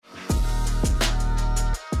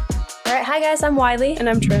All right, hi guys, I'm Wiley. And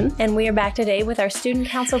I'm Trin. And we are back today with our student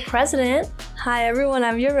council president. Hi everyone,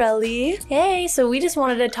 I'm Yarely. Hey, so we just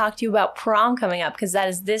wanted to talk to you about prom coming up because that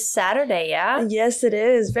is this Saturday, yeah? Yes, it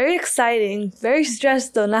is. Very exciting. Very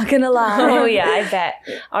stressed though, not gonna lie. Oh yeah, I bet.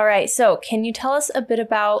 All right, so can you tell us a bit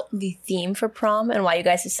about the theme for prom and why you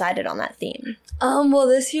guys decided on that theme? Well,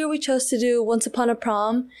 this year we chose to do Once Upon a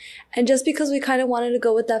Prom, and just because we kind of wanted to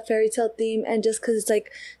go with that fairy tale theme, and just because it's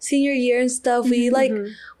like senior year and stuff, we like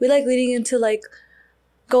leading into like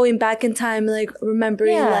going back in time, like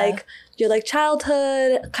remembering like your like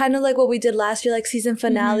childhood, kind of like what we did last year, like season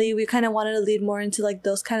finale. We kind of wanted to lead more into like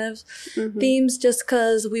those kind of themes, just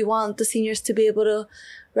because we want the seniors to be able to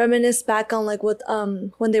reminisce back on like what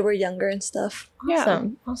when they were younger and stuff.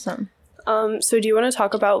 Awesome. So do you want to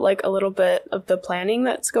talk about like a little bit of the planning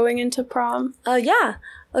that's going into prom? Yeah.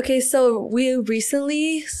 Okay, so we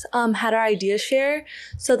recently had our idea share,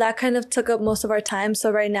 so that kind of took up most of our time.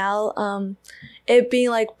 So right now, it being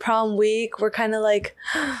like prom week, we're kind of like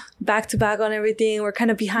back to back on everything. We're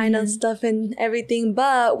kind of behind on stuff and everything,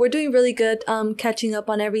 but we're doing really good catching up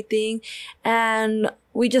on everything. And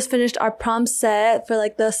we just finished our prom set for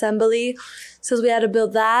like the assembly, so we had to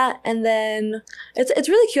build that. And then it's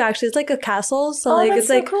really cute actually. It's like a castle, so like it's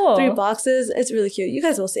so like cool. 3 boxes. It's really cute. You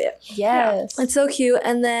guys will see it. Yes, it's so cute.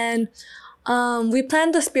 And then we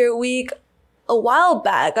planned the spirit week a while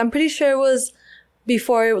back. I'm pretty sure it was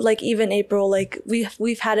before like even April. Like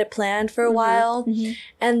we've had it planned for a while.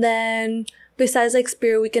 And then besides like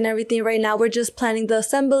spirit week and everything, right now we're just planning the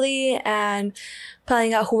assembly and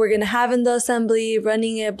planning out who we're gonna have in the assembly,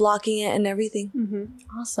 running it, blocking it, and everything.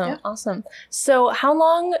 Awesome. So how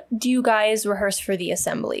long do you guys rehearse for the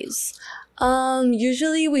assemblies?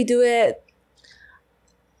 Usually we do it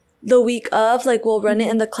the week of, like we'll run it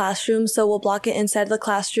in the classroom, so we'll block it inside the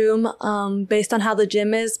classroom based on how the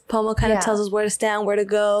gym is. Pomo kind of tells us where to stand, where to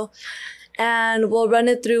go. And we'll run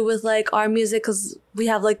it through with like our music, because we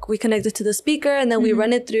have like, we connect it to the speaker, and then we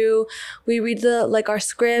run it through, we read the like our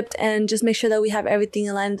script and just make sure that we have everything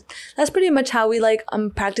in line. That's pretty much how we like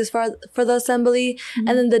practice for the assembly.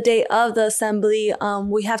 And then the day of the assembly,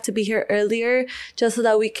 we have to be here earlier just so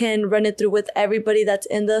that we can run it through with everybody that's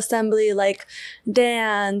in the assembly, like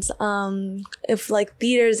dance, if like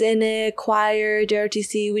theater's in it, choir,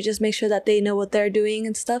 JRTC, we just make sure that they know what they're doing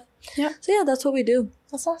and stuff. So yeah, that's what we do.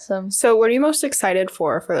 That's awesome. So what are you most excited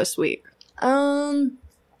for this week? Prom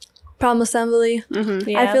assembly.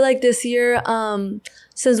 I feel like this year,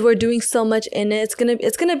 since we're doing so much in it,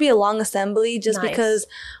 it's gonna be a long assembly just because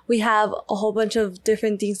we have a whole bunch of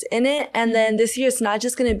different things in it. And then this year it's not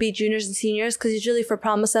just gonna be juniors and seniors, because usually for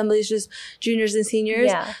prom assembly it's just juniors and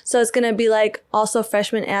seniors. So it's gonna be like also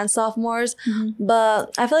freshmen and sophomores.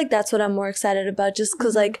 But I feel like that's what I'm more excited about, just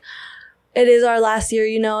because like it is our last year,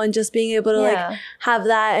 you know, and just being able to like have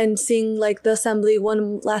that and seeing like the assembly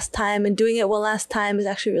one last time and doing it one last time is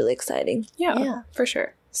actually really exciting. Yeah, for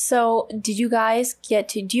sure. So do you guys get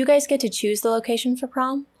to choose the location for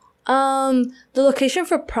prom? The location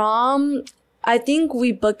for prom, I think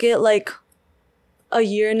we book it like a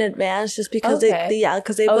year in advance, just because they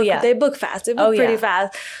book fast. They book pretty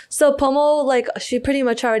fast. So Pomo, like, she pretty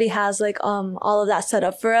much already has like all of that set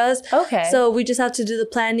up for us. So we just have to do the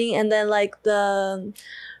planning, and then like the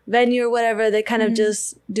venue or whatever, they kind of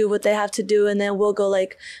just do what they have to do, and then we'll go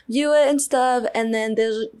like view it and stuff, and then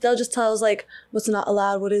they'll just tell us like what's not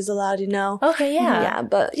allowed, what is allowed, you know.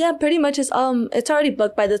 But yeah, pretty much it's already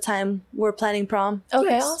booked by the time we're planning prom.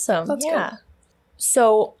 Awesome. That's good.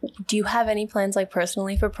 So, do you have any plans, like,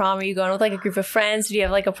 personally for prom? Are you going with, like, a group of friends? Do you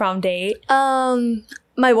have, like, a prom date? My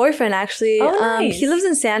boyfriend, actually. Nice. He lives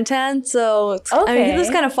in Santan, so I mean, he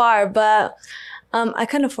lives kind of far, but I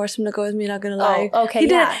kind of forced him to go with me, not gonna lie. He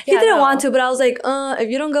didn't want to, but I was like,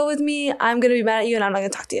 if you don't go with me, I'm gonna be mad at you and I'm not gonna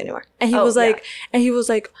talk to you anymore. And he was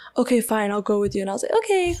like, okay, fine, I'll go with you. And I was like,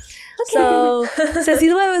 okay. So, since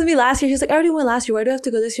he went with me last year, he was like, I already went last year, why do I have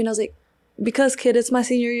to go this year? And I was like, because kid, it's my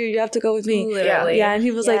senior year, you have to go with me. Literally. Yeah, and he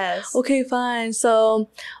was like, okay, fine. So,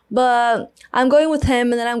 but I'm going with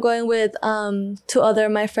him, and then I'm going with 2 other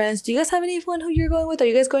of my friends. Do you guys have anyone who you're going with? Are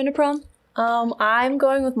you guys going to prom? I'm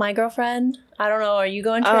going with my girlfriend. I don't know. Are you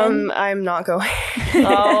going, Trin? I'm not going.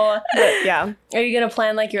 But yeah. Are you gonna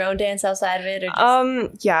plan like your own dance outside of it? Or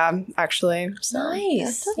just... Yeah, actually.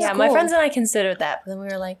 Nice. That's cool. My friends and I considered that, but then we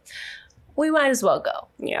were like, we might as well go.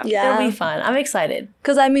 Yeah. It'll be fun. I'm excited.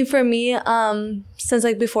 Because, I mean, for me, since,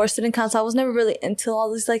 like, before student council, I was never really into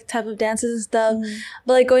all these, like, type of dances and stuff.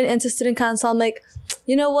 But, like, going into student council, I'm like,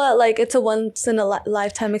 you know what? Like, it's a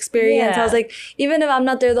once-in-a-lifetime experience. I was like, even if I'm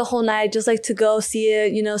not there the whole night, just, like, to go see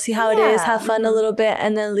it, you know, see how it is, have fun a little bit,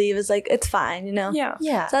 and then leave. It's like, it's fine, you know?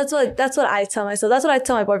 Yeah. So that's what I tell myself. That's what I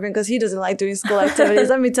tell my boyfriend, because he doesn't like doing school activities.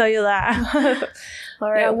 Let me tell you that.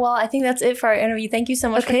 All right. Well, I think that's it for our interview. Thank you so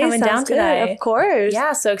much for coming down today. Good. Of course.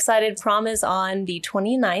 Yeah, so excited. Prom is on the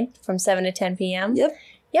 29th from 7 to 10 p.m.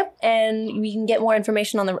 Yep. And we can get more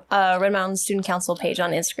information on the Red Mountain Student Council page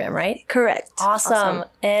on Instagram, right? Correct. Awesome.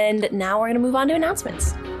 And now we're going to move on to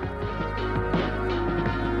announcements.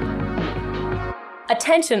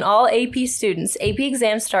 Attention all AP students. AP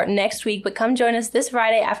exams start next week, but come join us this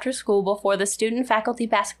Friday after school before the student-faculty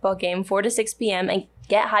basketball game, 4 to 6 p.m., and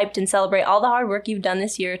get hyped and celebrate all the hard work you've done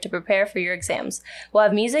this year to prepare for your exams. We'll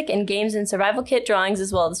have music and games and survival kit drawings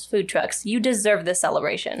as well as food trucks. You deserve this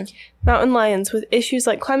celebration. Mountain Lions, with issues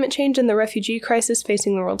like climate change and the refugee crisis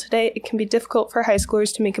facing the world today, it can be difficult for high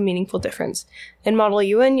schoolers to make a meaningful difference. In Model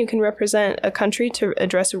UN, you can represent a country to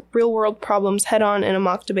address real-world problems head-on in a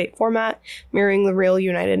mock debate format, mirroring the real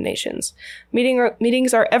United Nations.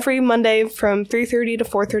 Meetings are every Monday from 3:30 to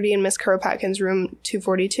 4:30 in Miss Kuropatkin's room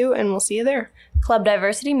 242, and we'll see you there. Club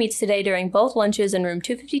Diversity meets today during both lunches in room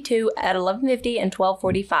 252 at 11:50 and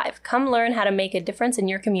 12:45. Come learn how to make a difference in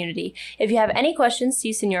your community. If you have any questions,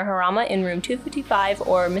 see Senor Harama in room 255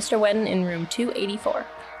 or Mr. Wedden in room 284.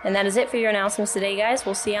 And that is it for your announcements today, guys.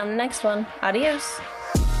 We'll see you on the next one. Adios.